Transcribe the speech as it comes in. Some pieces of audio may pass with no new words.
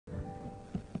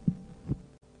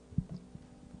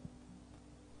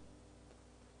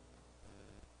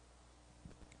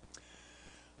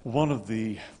One of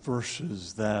the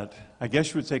verses that I guess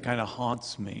you would say kind of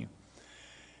haunts me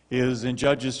is in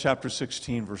Judges chapter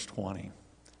 16, verse 20.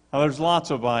 Now, there's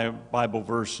lots of Bible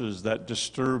verses that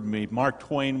disturb me. Mark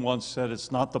Twain once said,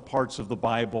 "It's not the parts of the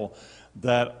Bible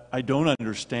that I don't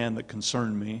understand that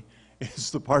concern me. It's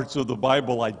the parts of the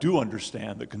Bible I do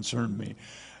understand that concern me."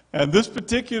 And this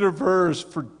particular verse,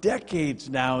 for decades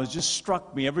now, has just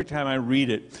struck me every time I read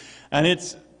it. And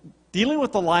it's dealing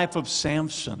with the life of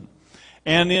Samson.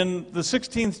 And in the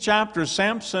 16th chapter,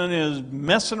 Samson is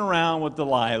messing around with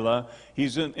Delilah.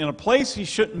 He's in a place he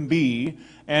shouldn't be.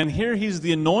 And here he's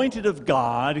the anointed of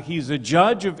God. He's a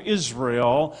judge of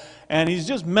Israel. And he's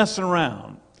just messing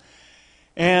around.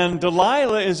 And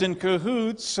Delilah is in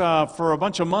cahoots for a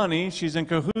bunch of money. She's in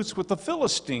cahoots with the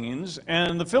Philistines.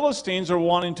 And the Philistines are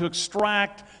wanting to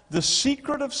extract the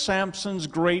secret of Samson's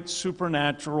great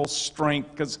supernatural strength,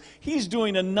 because he's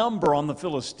doing a number on the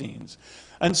Philistines.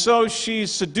 And so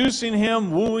she's seducing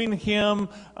him, wooing him,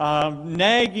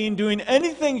 nagging, doing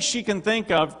anything she can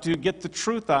think of to get the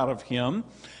truth out of him.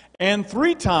 And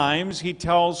 3 times he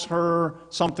tells her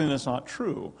something that's not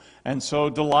true. And so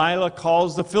Delilah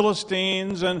calls the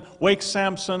Philistines and wakes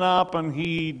Samson up, and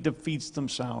he defeats them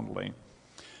soundly.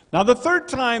 Now, the 3rd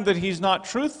time that he's not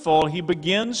truthful, he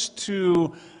begins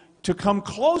to come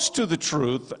close to the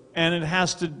truth, and it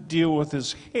has to deal with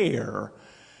his hair.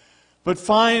 But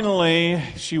finally,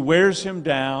 she wears him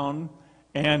down,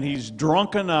 and he's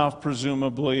drunk enough,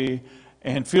 presumably,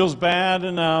 and feels bad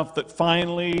enough that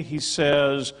finally he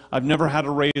says, "I've never had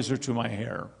a razor to my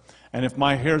hair. And if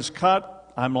my hair's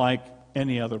cut, I'm like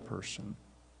any other person."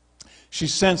 She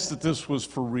sensed that this was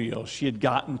for real. She had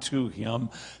gotten to him.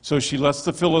 So she lets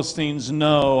the Philistines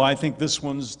know, "I think this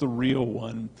one's the real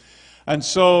one." And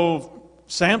so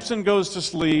Samson goes to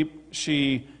sleep.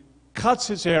 She cuts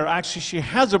his hair. Actually, she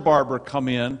has a barber come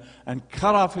in and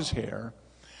cut off his hair.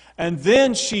 And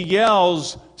then she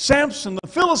yells, "Samson, the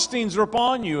Philistines are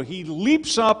upon you." He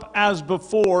leaps up as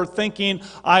before, thinking,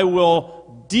 "I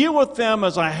will deal with them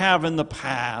as I have in the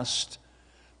past."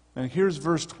 And here's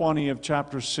verse 20 of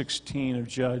chapter 16 of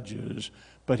Judges.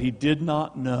 "But he did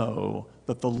not know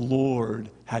that the Lord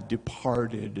had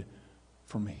departed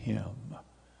from him."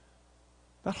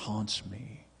 That haunts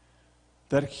me.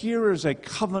 That here is a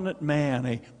covenant man,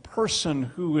 a person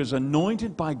who is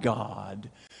anointed by God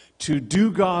to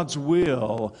do God's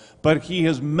will, but he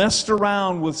has messed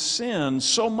around with sin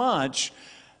so much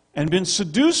and been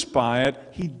seduced by it,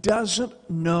 he doesn't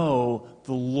know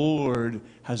the Lord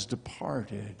has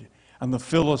departed. And the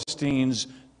Philistines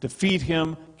defeat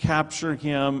him, capture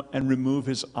him, and remove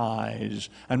his eyes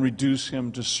and reduce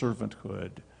him to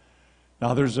servanthood.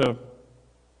 Now there's a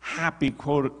happy,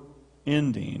 quote,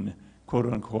 ending, quote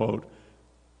unquote,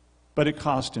 but it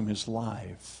cost him his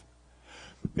life.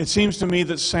 It seems to me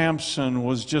that Samson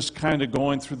was just kind of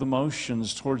going through the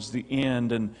motions towards the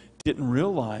end and didn't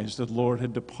realize that the Lord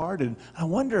had departed. I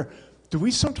wonder, do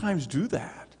we sometimes do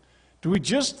that? Do we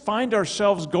just find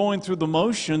ourselves going through the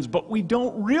motions, but we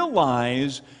don't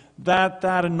realize that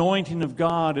that anointing of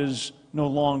God is no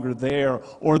longer there,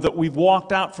 or that we've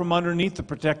walked out from underneath the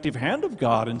protective hand of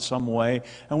God in some way,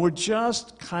 and we're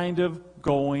just kind of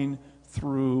going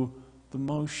through the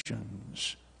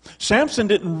motions. Samson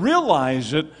didn't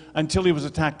realize it until he was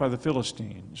attacked by the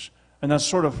Philistines. And that's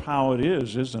sort of how it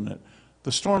is, isn't it?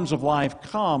 The storms of life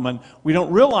come, and we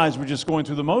don't realize we're just going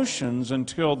through the motions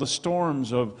until the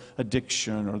storms of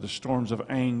addiction, or the storms of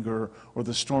anger, or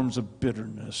the storms of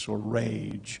bitterness, or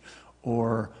rage,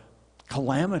 or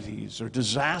calamities, or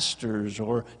disasters,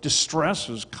 or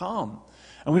distresses come.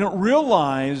 And we don't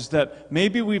realize that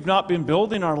maybe we've not been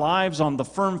building our lives on the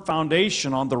firm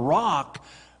foundation, on the rock,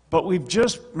 but we've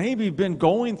just maybe been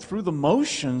going through the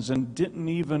motions and didn't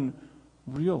even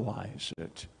realize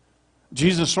it.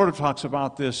 Jesus sort of talks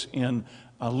about this in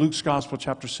Luke's Gospel,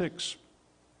 chapter 6.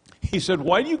 He said,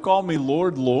 "Why do you call me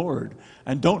Lord, Lord,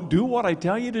 and don't do what I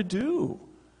tell you to do?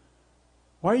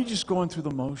 Why are you just going through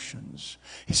the motions?"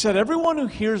 He said, "Everyone who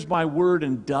hears my word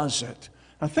and does it."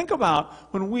 Now think about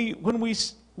when we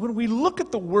look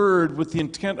at the word with the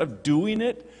intent of doing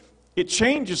it, it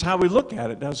changes how we look at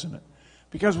it, doesn't it?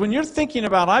 Because when you're thinking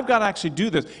about, I've got to actually do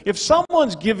this, if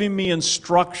someone's giving me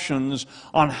instructions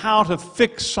on how to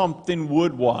fix something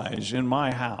wood-wise in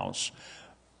my house,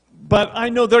 but I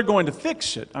know they're going to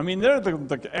fix it. I mean, they're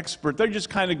the expert. They're just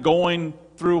kind of going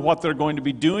through what they're going to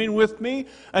be doing with me.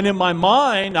 And in my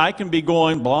mind, I can be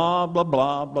going blah, blah,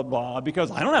 blah, blah, blah,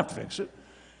 because I don't have to fix it.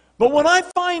 But when I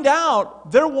find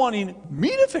out they're wanting me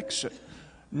to fix it,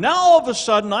 now all of a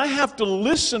sudden I have to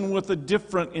listen with a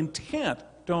different intent,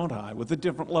 don't I? With a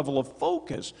different level of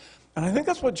focus. And I think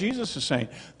that's what Jesus is saying.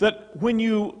 That when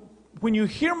you when you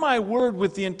hear my word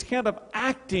with the intent of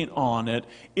acting on it,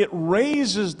 it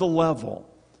raises the level.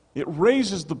 It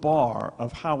raises the bar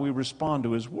of how we respond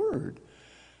to his word.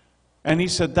 And he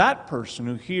said that person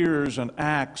who hears and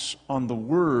acts on the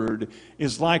word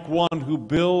is like one who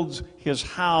builds his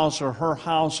house or her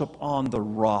house upon the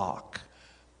rock.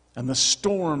 And the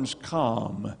storms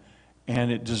come,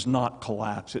 and it does not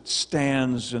collapse. It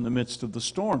stands in the midst of the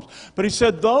storms. But he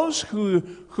said those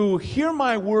who hear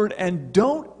my word and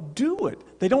don't do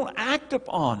it, they don't act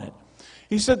upon it.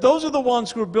 He said those are the ones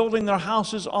who are building their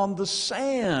houses on the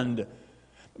sand.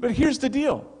 But here's the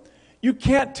deal. You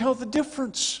can't tell the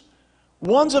difference.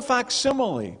 One's a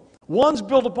facsimile. One's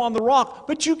built upon the rock,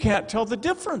 but you can't tell the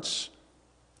difference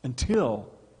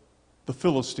until the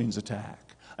Philistines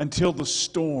attack, until the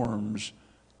storms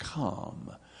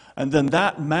come. And then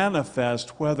that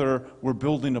manifests whether we're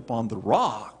building upon the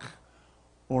rock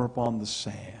or upon the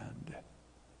sand.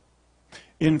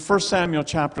 In 1 Samuel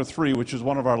chapter 3, which is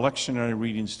one of our lectionary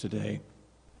readings today,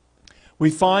 we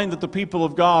find that the people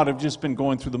of God have just been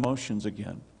going through the motions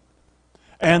again.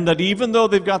 And that even though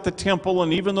they've got the temple,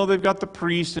 and even though they've got the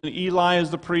priest, and Eli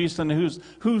is the priest, and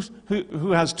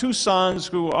who has two sons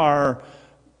who are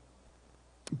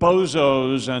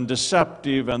bozos and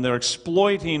deceptive, and they're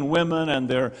exploiting women, and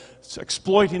they're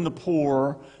exploiting the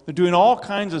poor. They're doing all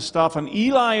kinds of stuff, and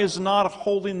Eli is not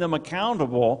holding them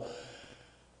accountable.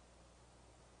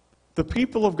 The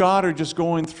people of God are just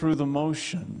going through the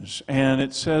motions, and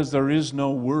it says there is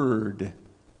no word.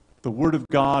 The word of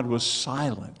God was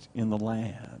silent in the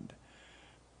land.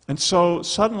 And so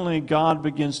suddenly God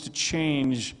begins to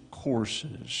change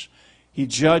courses. He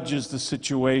judges the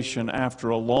situation after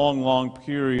a long, long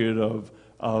period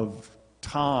of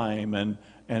time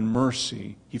and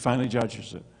mercy. He finally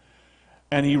judges it.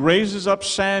 And he raises up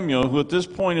Samuel, who at this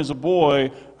point is a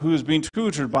boy who is being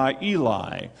tutored by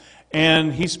Eli.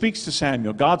 And he speaks to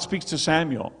Samuel. God speaks to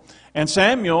Samuel. And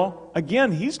Samuel,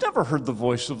 again, he's never heard the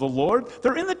voice of the Lord.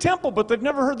 They're in the temple, but they've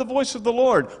never heard the voice of the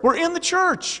Lord. We're in the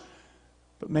church,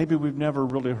 but maybe we've never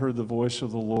really heard the voice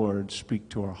of the Lord speak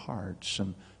to our hearts.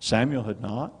 And Samuel had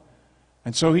not.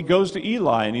 And so he goes to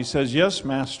Eli and he says, "Yes,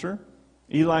 Master."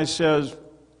 Eli says,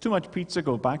 "Too much pizza,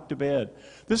 go back to bed."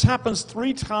 This happens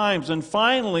 3 times, and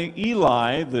finally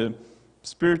Eli, the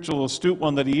spiritual astute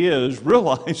one that he is,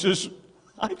 realizes,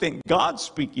 I think God's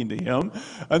speaking to him.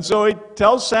 And so he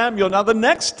tells Samuel, "Now the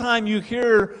next time you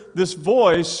hear this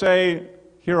voice, say,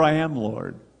 'Here I am,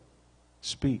 Lord.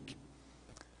 Speak.'"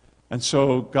 And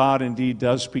so God indeed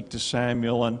does speak to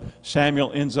Samuel, and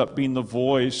Samuel ends up being the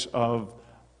voice of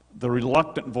the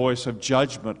reluctant voice of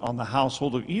judgment on the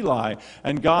household of Eli.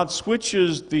 And God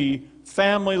switches the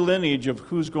family lineage of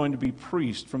who's going to be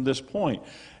priest from this point.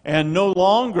 And no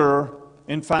longer,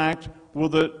 in fact,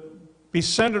 will it be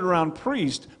centered around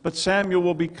priest, but Samuel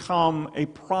will become a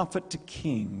prophet to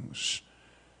kings.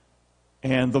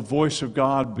 And the voice of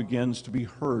God begins to be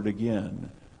heard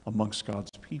again amongst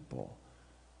God's people.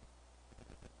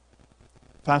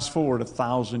 Fast forward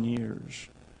 1,000 years,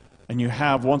 and you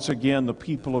have once again the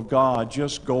people of God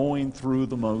just going through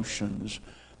the motions.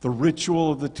 The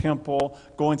ritual of the temple,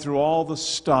 going through all the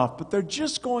stuff, but they're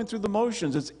just going through the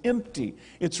motions. It's empty.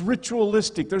 It's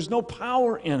ritualistic. There's no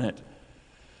power in it.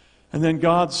 And then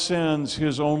God sends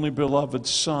his only beloved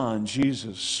Son,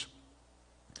 Jesus.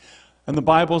 And the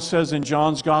Bible says in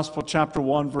John's Gospel, chapter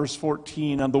 1, verse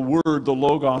 14, "And the Word, the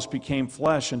Logos, became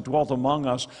flesh and dwelt among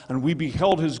us, and we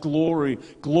beheld his glory,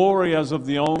 glory as of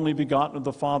the only begotten of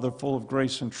the Father, full of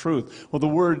grace and truth." Well, the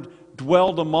word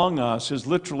dwelled among us is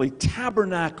literally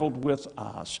tabernacled with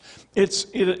us.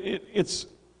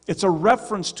 It's a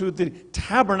reference to the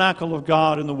tabernacle of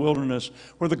God in the wilderness,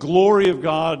 where the glory of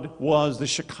God was, the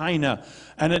Shekinah.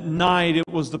 And at night it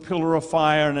was the pillar of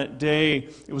fire, and at day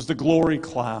it was the glory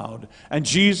cloud. And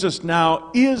Jesus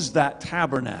now is that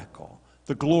tabernacle,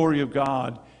 the glory of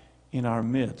God in our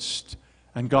midst.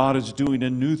 And God is doing a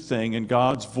new thing, and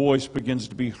God's voice begins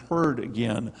to be heard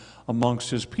again amongst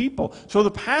his people. So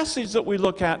the passage that we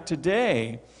look at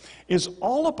today is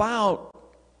all about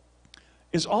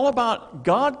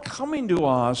God coming to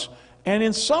us and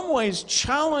in some ways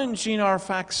challenging our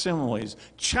facsimiles,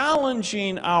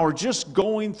 challenging our just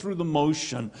going through the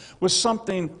motion with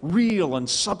something real and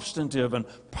substantive and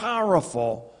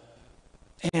powerful.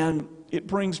 And it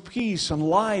brings peace and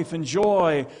life and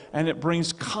joy, and it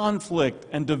brings conflict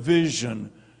and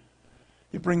division.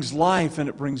 It brings life and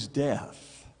it brings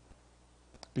death.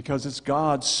 Because it's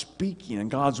God speaking and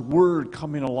God's word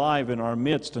coming alive in our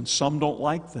midst, and some don't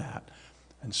like that.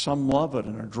 And some love it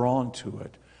and are drawn to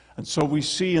it. And so we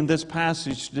see in this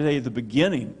passage today the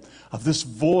beginning of this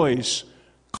voice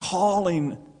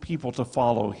calling people to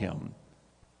follow him.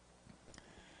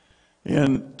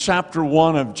 In chapter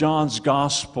 1 of John's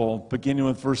Gospel, beginning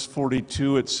with verse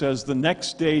 42, it says, "The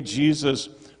next day Jesus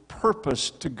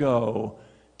purposed to go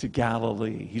to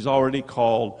Galilee." He's already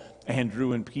called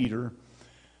Andrew and Peter.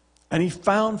 And he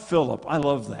found Philip. I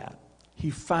love that. He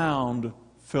found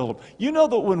Philip. You know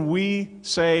that when we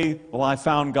say, "Well, I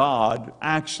found God,"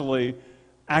 actually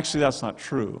that's not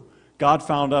true. God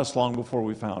found us long before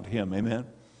we found him. Amen?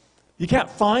 You can't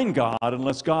find God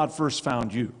unless God first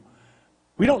found you.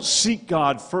 We don't seek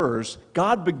God first.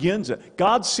 God begins it.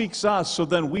 God seeks us, so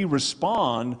then we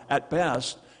respond at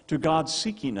best to God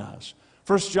seeking us.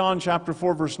 1 John chapter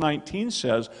 4, verse 19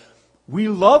 says, "We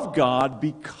love God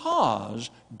because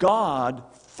God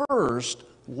first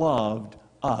loved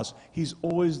us." He's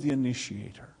always the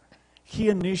initiator. He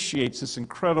initiates this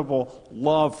incredible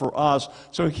love for us.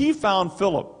 So he found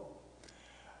Philip.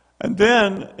 And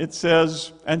then it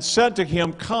says, "and said to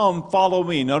him, 'Come, follow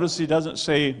me.'" Notice he doesn't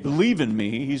say, "Believe in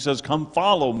me." He says, "Come,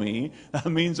 follow me." That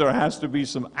means there has to be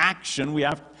some action. We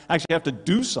actually have to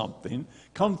do something.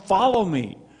 "Come, follow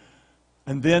me."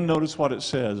 And then notice what it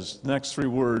says. The next three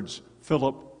words,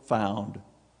 Philip found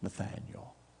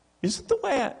Nathanael. Isn't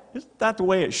that the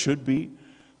way it should be?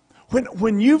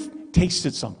 When you've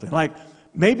tasted something, like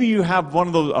maybe you have one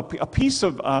of those, a piece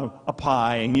of a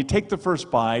pie, and you take the first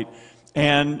bite,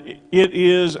 and it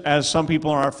is, as some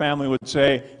people in our family would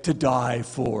say, to die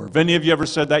for. Have any of you ever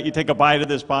said that? You take a bite of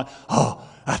this pie, "Oh,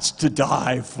 that's to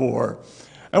die for."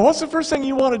 And what's the first thing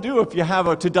you want to do if you have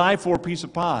a to die for piece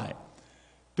of pie?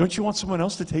 Don't you want someone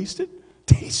else to taste it?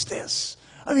 Taste this.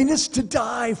 I mean, it's to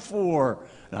die for.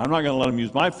 Now, I'm not going to let him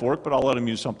use my fork, but I'll let him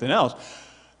use something else.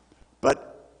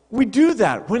 But we do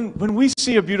that. When we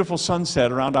see a beautiful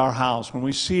sunset around our house, when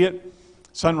we see it,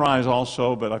 sunrise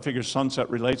also, but I figure sunset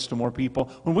relates to more people.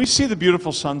 When we see the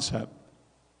beautiful sunset,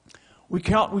 we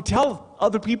tell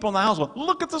other people in the house,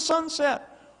 "Look at the sunset."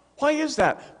 Why is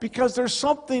that? Because there's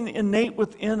something innate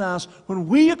within us. When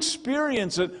we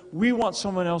experience it, we want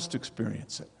someone else to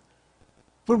experience it.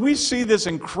 When we see this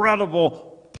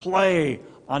incredible play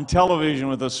on television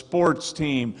with a sports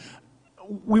team,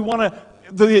 we want to,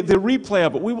 the replay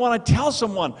of it, we want to tell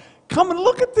someone, "Come and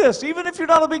look at this," even if you're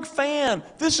not a big fan.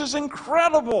 This is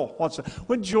incredible.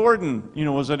 When Jordan,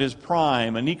 was at his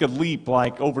prime and he could leap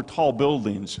like over tall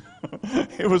buildings,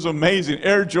 it was amazing.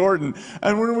 Air Jordan.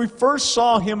 And when we first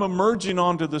saw him emerging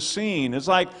onto the scene, it's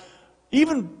like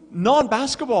even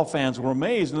non-basketball fans were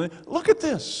amazed. And they, "Look at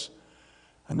this."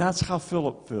 And that's how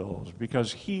Philip feels,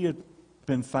 because he had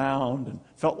been found and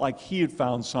felt like he had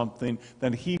found something.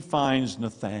 Then he finds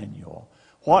Nathanael.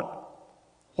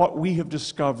 What we have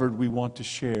discovered, we want to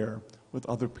share with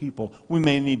other people. We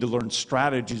may need to learn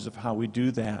strategies of how we do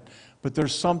that, but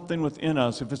there's something within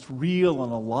us, if it's real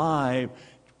and alive,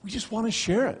 we just want to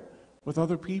share it with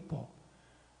other people.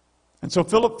 And so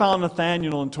Philip found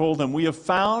Nathanael and told him, "We have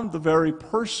found the very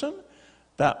person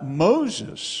that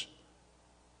Moses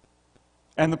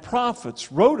and the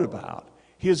prophets wrote about.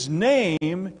 His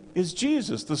name is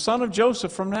Jesus, the son of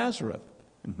Joseph from Nazareth."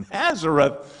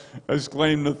 "Nazareth!"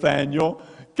 exclaimed Nathanael.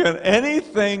 "Can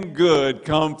anything good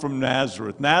come from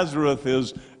Nazareth?" Nazareth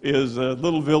is a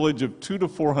little village of 200 to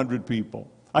 400 people.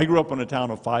 I grew up in a town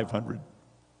of 500.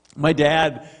 My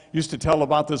dad used to tell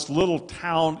about this little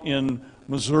town in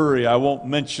Missouri. I won't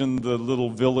mention the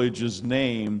little village's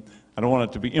name. I don't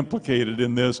want it to be implicated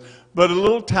in this, but a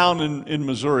little town in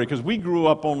Missouri, because we grew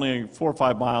up only 4 or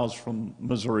 5 miles from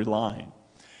Missouri line.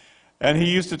 And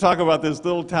he used to talk about this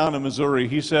little town in Missouri.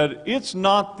 He said, "It's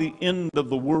not the end of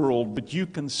the world, but you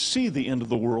can see the end of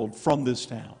the world from this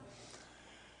town."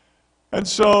 And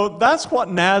so that's what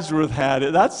Nazareth had.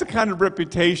 That's the kind of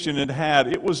reputation it had.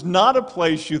 It was not a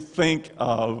place you think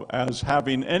of as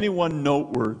having anyone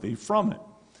noteworthy from it.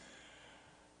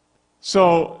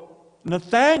 So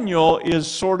Nathanael is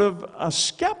sort of a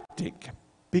skeptic,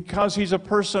 because he's a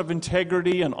person of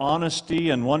integrity and honesty,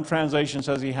 and one translation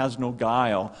says he has no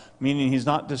guile, meaning he's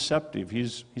not deceptive.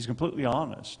 He's completely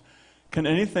honest. Can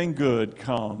anything good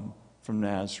come from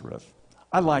Nazareth?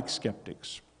 I like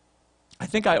skeptics. I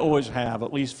think I always have,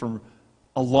 at least for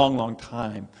a long, long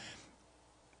time.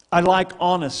 I like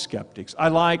honest skeptics. I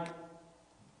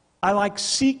like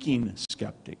seeking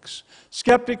skeptics.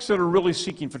 Skeptics that are really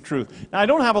seeking for truth. Now, I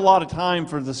don't have a lot of time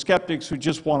for the skeptics who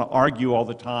just want to argue all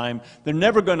the time. They're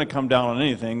never going to come down on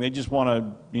anything. They just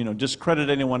want to, discredit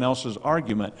anyone else's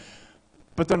argument.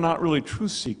 But they're not really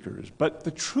truth seekers. But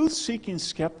the truth-seeking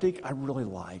skeptic, I really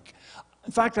like.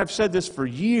 In fact, I've said this for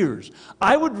years.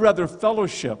 I would rather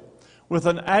fellowship with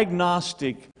an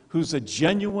agnostic who's a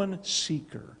genuine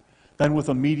seeker than with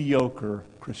a mediocre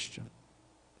Christian.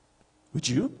 Would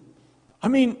you? I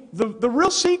mean, the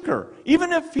real seeker,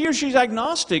 even if he or she's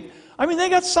agnostic, I mean, they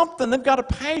got something. They've got a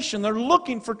passion. They're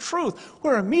looking for truth.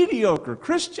 Where a mediocre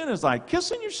Christian is like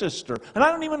kissing your sister, and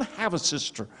I don't even have a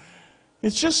sister.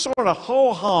 It's just sort of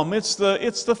ho-hum. It's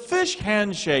the fish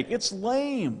handshake. It's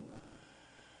lame.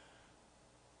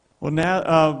 Well,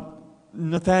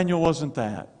 Nathanael wasn't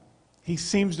that. He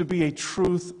seems to be a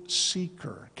truth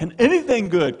seeker. Can anything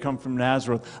good come from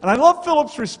Nazareth? And I love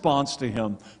Philip's response to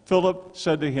him. Philip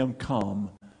said to him,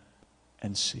 "Come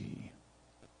and see."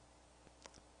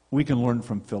 We can learn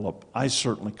from Philip. I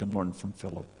certainly can learn from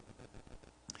Philip.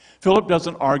 Philip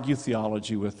doesn't argue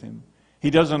theology with him. He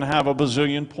doesn't have a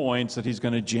bazillion points that he's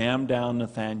going to jam down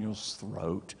Nathanael's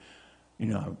throat,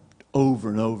 over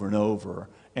and over and over.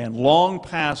 And long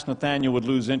past Nathanael would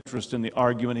lose interest in the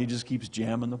argument, he just keeps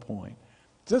jamming the point.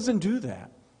 He doesn't do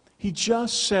that. He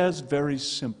just says very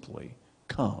simply,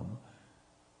 "Come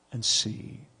and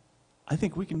see." I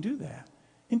think we can do that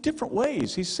in different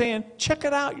ways. He's saying, check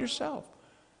it out yourself.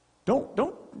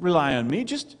 Don't rely on me.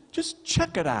 Just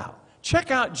check it out.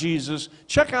 Check out Jesus.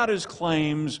 Check out his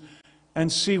claims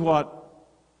and see what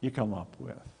you come up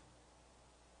with.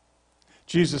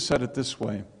 Jesus said it this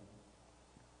way.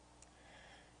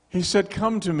 He said,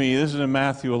 "Come to me." This is in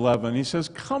Matthew 11. He says,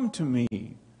 "Come to me."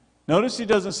 Notice he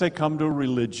doesn't say come to a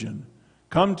religion,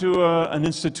 come to an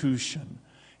institution.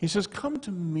 He says, "Come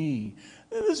to me."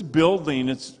 This building,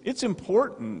 it's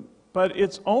important, but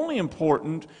it's only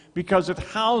important because it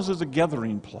houses a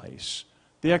gathering place,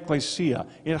 the ecclesia.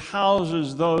 It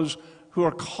houses those who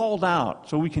are called out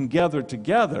so we can gather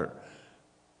together.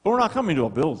 But we're not coming to a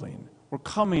building. We're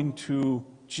coming to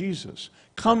Jesus.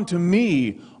 "Come to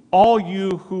me, all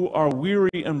you who are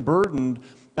weary and burdened,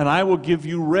 and I will give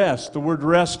you rest." The word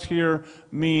rest here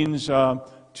means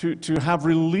to have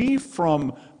relief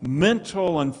from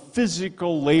mental and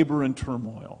physical labor and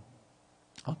turmoil.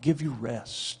 I'll give you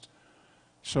rest.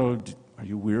 So, are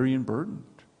you weary and burdened?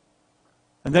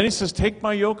 And then he says, "Take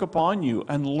my yoke upon you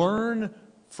and learn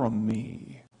from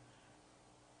me."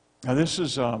 Now, this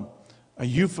is a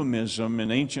euphemism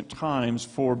in ancient times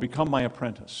for "become my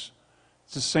apprentice."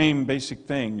 It's the same basic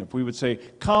thing. If we would say,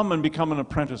 "Come and become an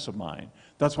apprentice of mine,"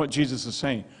 that's what Jesus is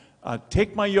saying.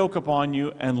 Take my yoke upon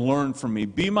you and learn from me.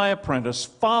 Be my apprentice,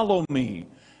 follow me,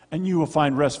 and you will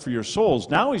find rest for your souls.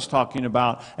 Now he's talking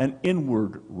about an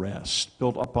inward rest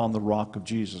built upon the rock of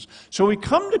Jesus. So we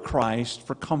come to Christ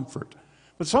for comfort.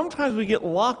 But sometimes we get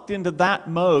locked into that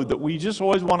mode that we just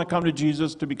always want to come to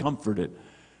Jesus to be comforted.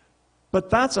 But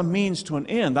that's a means to an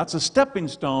end. That's a stepping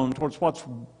stone towards what's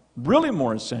really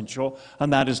more essential,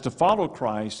 and that is to follow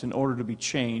Christ in order to be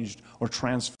changed or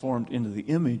transformed into the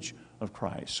image of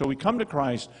Christ. So we come to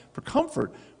Christ for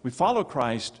comfort. We follow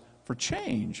Christ for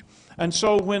change. And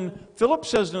so when Philip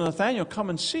says to Nathanael, "Come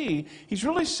and see," he's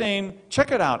really saying,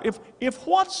 check it out. If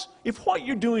what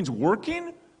you're doing is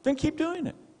working, then keep doing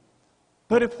it.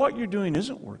 But if what you're doing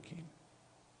isn't working,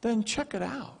 then check it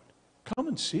out. Come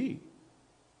and see.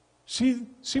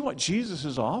 See what Jesus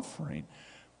is offering.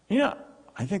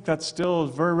 I think that still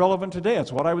is very relevant today.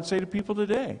 That's what I would say to people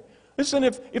today. Listen,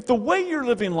 if the way you're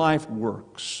living life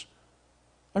works,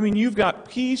 I mean, you've got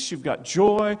peace, you've got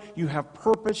joy, you have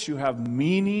purpose, you have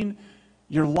meaning,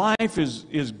 your life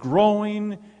is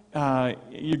growing,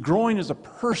 you're growing as a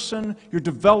person, you're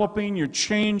developing, you're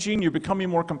changing, you're becoming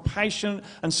more compassionate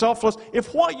and selfless.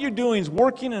 If what you're doing is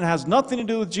working and has nothing to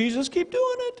do with Jesus, keep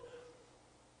doing it.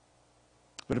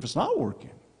 But if it's not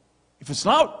working, if it's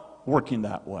not working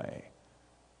that way,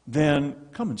 then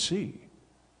come and see.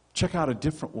 Check out a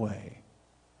different way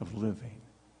of living,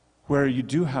 where you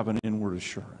do have an inward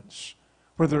assurance,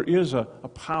 where there is a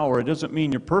power. It doesn't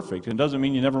mean you're perfect. It doesn't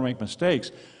mean you never make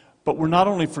mistakes. But we're not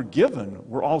only forgiven,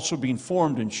 we're also being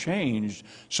formed and changed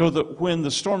so that when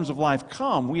the storms of life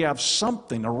come, we have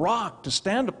something, a rock to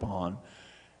stand upon,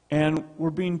 and we're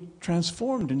being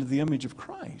transformed into the image of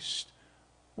Christ.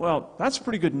 Well, that's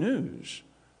pretty good news.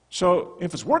 So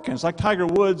if it's working, it's like Tiger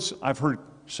Woods, I've heard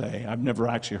say, I've never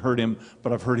actually heard him,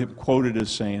 but I've heard him quoted as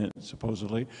saying it,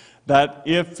 supposedly, that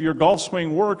if your golf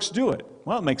swing works, do it.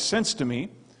 Well, it makes sense to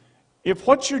me. If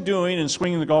what you're doing in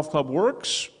swinging the golf club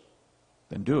works,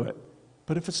 then do it.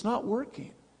 But if it's not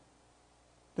working,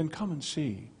 then come and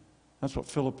see. That's what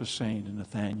Philip is saying to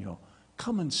Nathanael.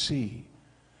 Come and see.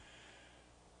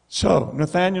 So,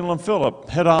 Nathanael and Philip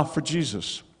head off for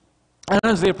Jesus. And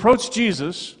as they approach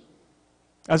Jesus,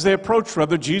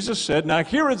 Jesus said, "Now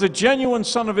here is a genuine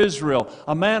son of Israel,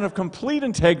 a man of complete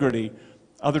integrity."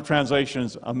 Other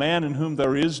translations, "a man in whom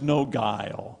there is no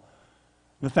guile."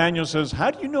 Nathanael says,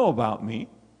 "How do you know about me?"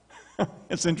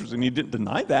 It's interesting. He didn't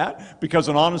deny that, because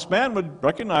an honest man would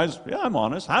recognize, "Yeah, I'm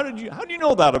honest. How do you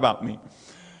know that about me?"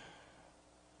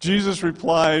 Jesus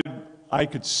replied, I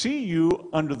could see you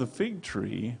under the fig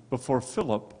tree before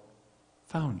Philip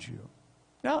found you.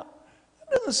 Now,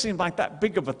 it doesn't seem like that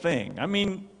big of a thing. I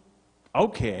mean,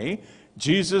 okay,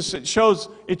 Jesus, it shows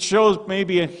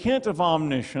maybe a hint of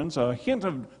omniscience, a hint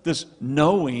of this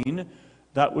knowing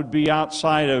that would be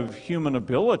outside of human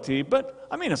ability, but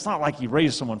I mean, it's not like he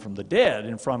raised someone from the dead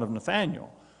in front of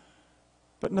Nathanael.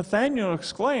 But Nathanael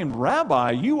exclaimed,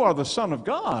 "Rabbi, you are the Son of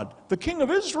God, the King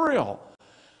of Israel."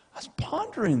 I was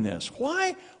pondering this.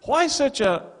 Why such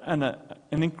an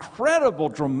incredible,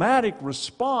 dramatic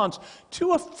response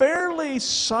to a fairly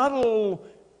subtle,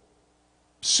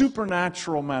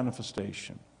 supernatural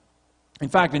manifestation? In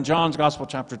fact, in John's Gospel,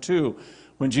 chapter 2,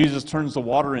 when Jesus turns the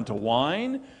water into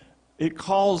wine, it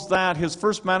calls that his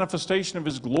first manifestation of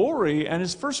his glory and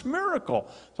his first miracle.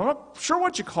 So I'm not sure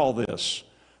what you call this,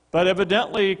 but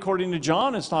evidently, according to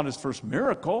John, it's not his first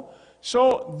miracle.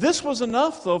 So this was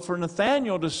enough, though, for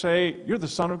Nathanael to say, "You're the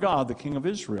Son of God, the King of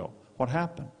Israel." What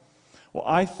happened? Well,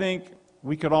 I think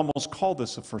we could almost call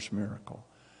this a first miracle.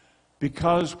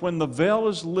 Because when the veil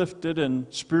is lifted and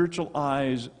spiritual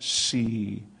eyes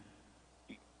see,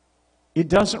 it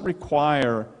doesn't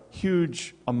require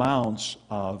huge amounts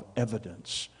of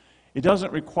evidence. It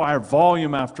doesn't require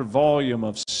volume after volume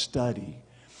of study.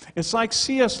 It's like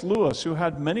C.S. Lewis, who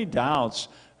had many doubts,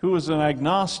 who was an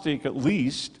agnostic at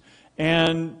least,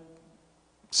 and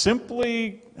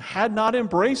simply had not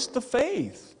embraced the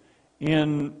faith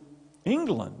in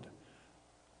England.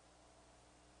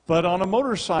 But on a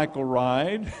motorcycle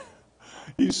ride,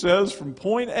 he says, from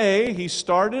point A, he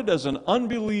started as an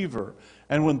unbeliever.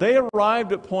 And when they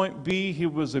arrived at point B, he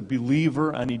was a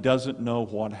believer, and he doesn't know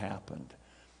what happened.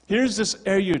 Here's this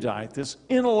erudite, this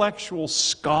intellectual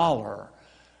scholar.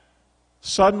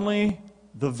 Suddenly,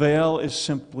 the veil is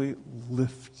simply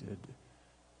lifted,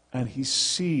 and he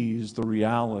sees the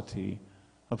reality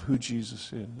of who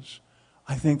Jesus is.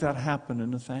 I think that happened to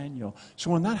Nathanael. So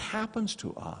when that happens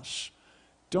to us,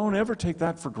 don't ever take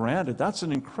that for granted. That's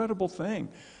an incredible thing,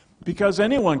 because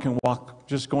anyone can walk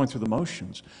just going through the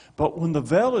motions. But when the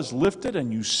veil is lifted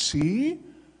and you see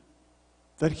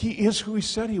that he is who he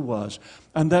said he was,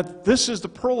 and that this is the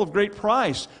pearl of great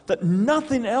price, that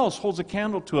nothing else holds a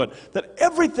candle to it, that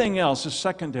everything else is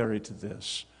secondary to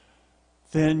this,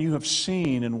 then you have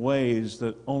seen in ways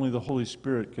that only the Holy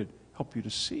Spirit could help you to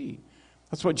see.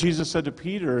 That's what Jesus said to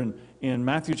Peter in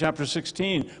Matthew chapter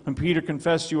 16, when Peter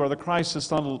confessed, "You are the Christ, the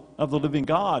Son of the living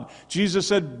God." Jesus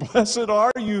said, "Blessed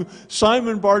are you,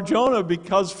 Simon Bar-Jonah,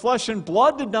 because flesh and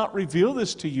blood did not reveal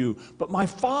this to you, but my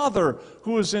Father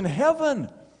who is in heaven."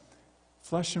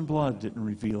 Flesh and blood didn't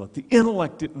reveal it. The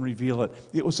intellect didn't reveal it.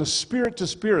 It was a spirit to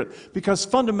spirit, because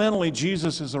fundamentally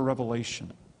Jesus is a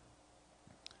revelation.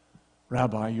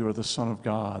 "Rabbi, you are the Son of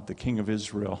God, the King of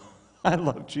Israel." I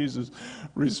love Jesus'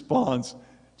 response.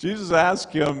 Jesus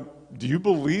asked him, "Do you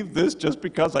believe this just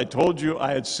because I told you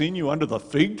I had seen you under the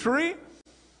fig tree?"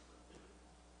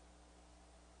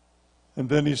 And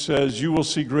then he says, "You will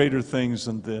see greater things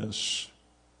than this."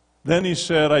 Then he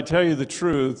said, "I tell you the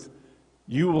truth,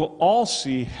 you will all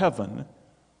see heaven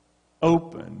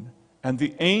open and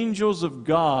the angels of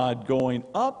God going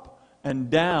up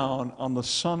and down on the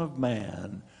Son of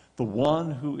Man, the one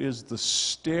who is the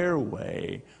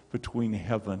stairway between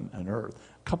heaven and earth."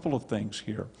 A couple of things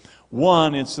here.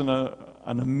 One, it's an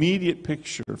immediate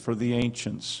picture for the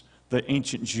ancients, the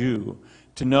ancient Jew,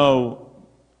 to know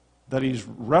that he's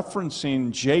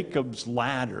referencing Jacob's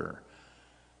ladder,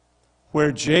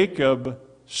 where Jacob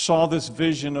saw this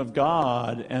vision of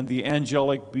God and the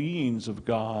angelic beings of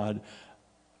God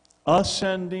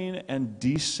ascending and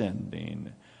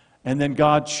descending. And then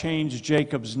God changed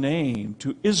Jacob's name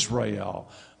to Israel,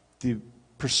 the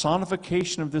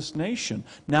personification of this nation.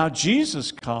 Now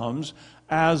Jesus comes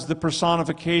as the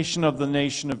personification of the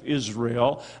nation of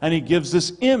Israel, and he gives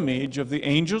this image of the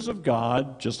angels of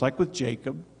God, just like with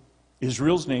Jacob,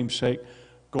 Israel's namesake,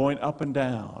 going up and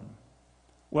down.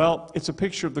 Well, it's a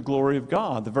picture of the glory of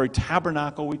God, the very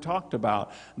tabernacle we talked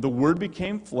about. The Word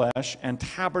became flesh and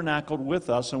tabernacled with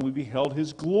us, and we beheld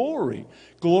His glory.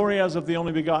 Glory as of the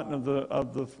only begotten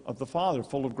of the Father,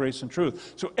 full of grace and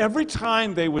truth. So every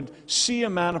time they would see a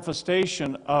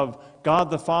manifestation of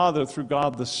God the Father through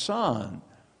God the Son,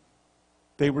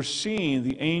 they were seeing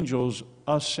the angels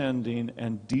ascending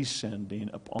and descending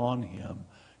upon Him.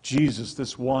 Jesus,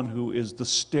 this one who is the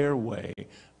stairway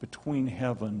between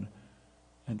heaven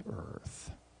and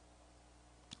earth.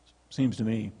 Seems to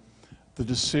me the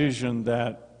decision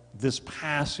that this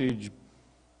passage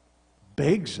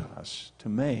begs us to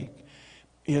make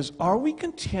is, are we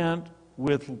content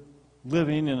with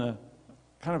living in a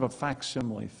kind of a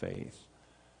facsimile faith?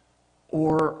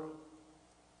 Or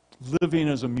living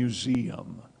as a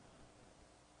museum?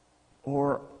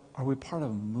 Or are we part of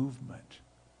a movement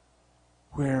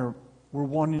where we're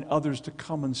wanting others to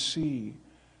come and see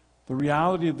the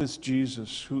reality of this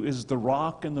Jesus, who is the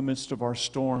rock in the midst of our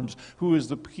storms, who is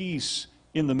the peace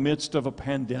in the midst of a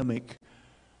pandemic,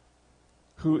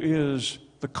 who is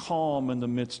the calm in the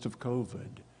midst of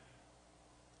COVID,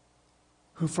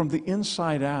 who from the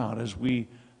inside out, as we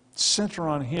center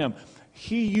on Him,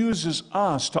 He uses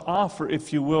us to offer,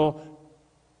 if you will,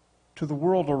 to the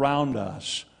world around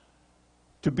us,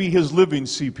 to be His living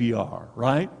CPR,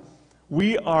 right?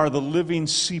 We are the living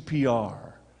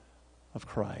CPR of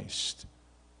Christ.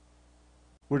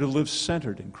 We're to live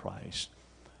centered in Christ.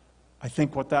 I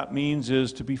think what that means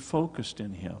is to be focused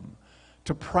in Him,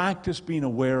 to practice being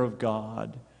aware of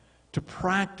God, to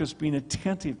practice being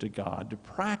attentive to God, to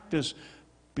practice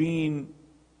being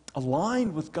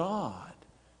aligned with God.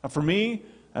 Now for me,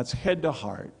 that's head to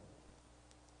heart.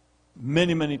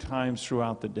 Many, many times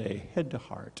throughout the day, head to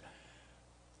heart.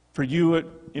 For you,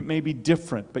 it may be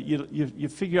different, but you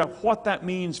figure out what that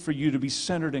means for you to be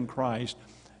centered in Christ,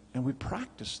 and we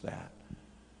practice that.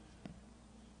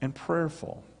 And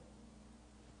prayerful.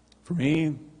 For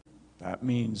me, that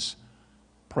means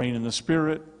praying in the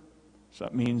Spirit. So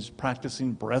that means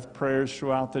practicing breath prayers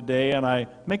throughout the day, and I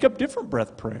make up different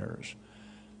breath prayers.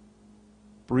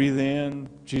 Breathe in,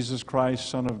 Jesus Christ,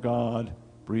 Son of God.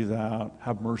 Breathe out,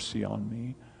 have mercy on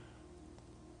me.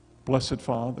 Blessed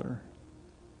Father,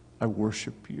 I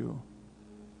worship you.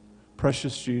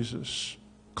 Precious Jesus,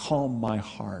 calm my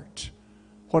heart.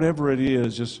 Whatever it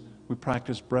is, just we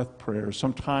practice breath prayers.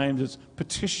 Sometimes it's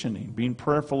petitioning. Being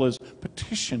prayerful is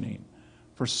petitioning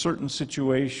for certain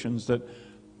situations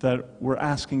that we're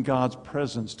asking God's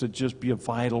presence to just be a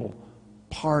vital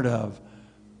part of.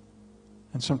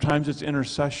 And sometimes it's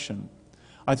intercession.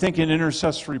 I think in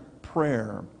intercessory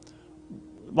prayer,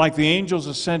 like the angels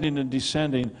ascending and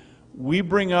descending, we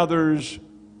bring others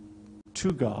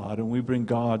to God and we bring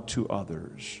God to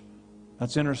others.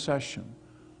 That's intercession.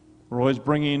 We're always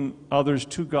bringing others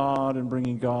to God and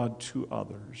bringing God to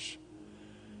others.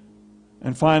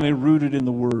 And finally, rooted in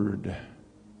the Word.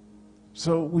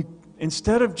 So we,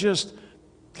 instead of just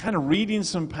kind of reading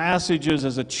some passages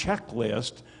as a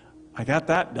checklist, I got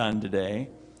that done today,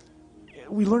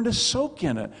 we learn to soak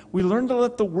in it. We learn to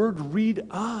let the Word read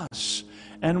us.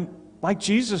 And like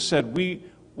Jesus said, we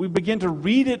begin to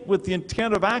read it with the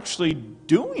intent of actually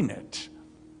doing it.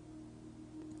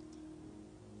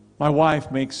 My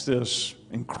wife makes this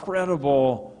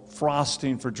incredible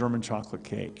frosting for German chocolate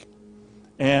cake.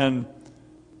 And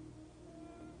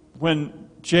when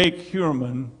Jake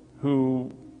Huerman,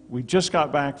 who we just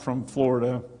got back from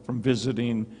Florida from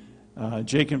visiting,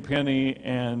 Jake and Penny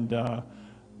and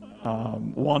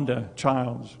Wanda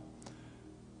Childs.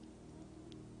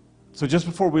 So just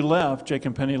before we left, Jake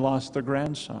and Penny lost their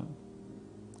grandson,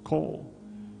 Cole.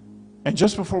 And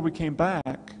just before we came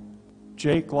back,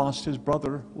 Jake lost his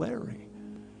brother, Larry.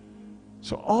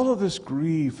 So all of this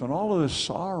grief and all of this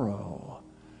sorrow,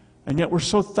 and yet we're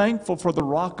so thankful for the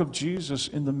rock of Jesus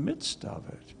in the midst of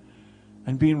it,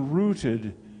 and being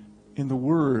rooted in the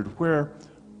Word, where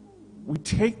we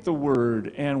take the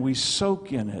Word and we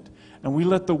soak in it, and we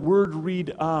let the Word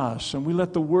read us, and we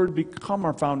let the Word become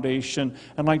our foundation.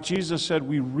 And like Jesus said,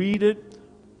 we read it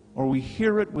or we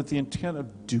hear it with the intent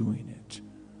of doing it,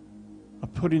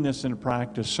 of putting this into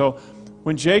practice. So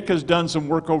when Jake has done some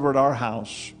work over at our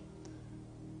house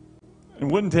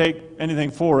and wouldn't take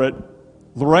anything for it,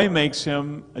 Lorraine makes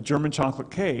him a German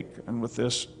chocolate cake, and with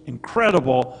this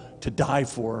incredible to die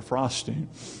for frosting.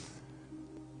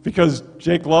 Because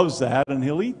Jake loves that and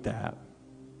he'll eat that.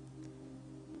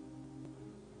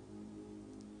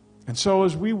 And so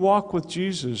as we walk with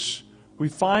Jesus, we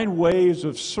find ways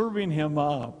of serving Him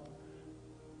up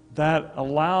that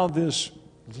allow this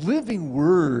living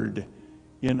Word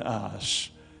in us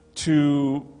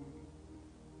to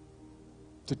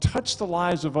touch the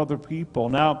lives of other people.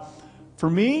 Now, for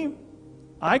me,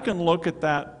 I can look at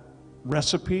that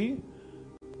recipe,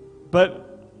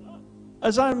 but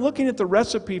as I'm looking at the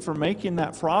recipe for making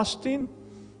that frosting,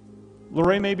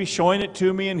 Lorraine may be showing it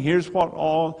to me, and here's what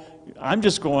all, I'm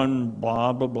just going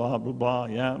blah, blah, blah, blah, blah.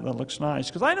 Yeah, that looks nice,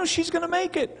 because I know she's going to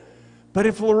make it. But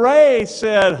if Lorraine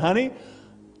said, honey,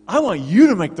 I want you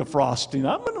to make the frosting,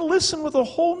 I'm going to listen with a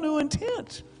whole new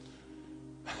intent.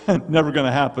 Never going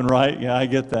to happen, right? Yeah, I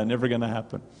get that. Never going to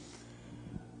happen.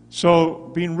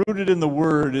 So being rooted in the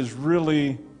Word is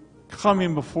really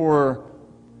coming before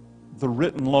the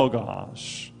written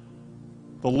Logos.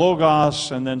 The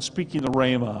Logos and then speaking the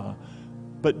Rhema,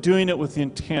 but doing it with the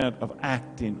intent of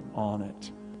acting on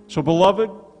it. So beloved,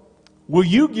 Will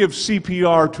you give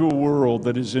CPR to a world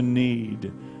that is in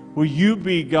need? Will you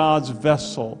be God's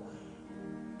vessel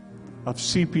of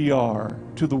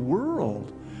CPR to the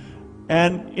world?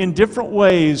 And in different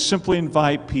ways, simply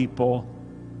invite people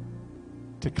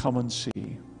to come and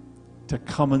see. To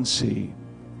come and see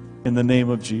in the name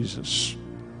of Jesus.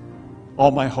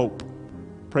 All My Hope.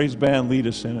 Praise band, lead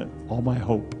us in it. All My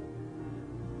Hope.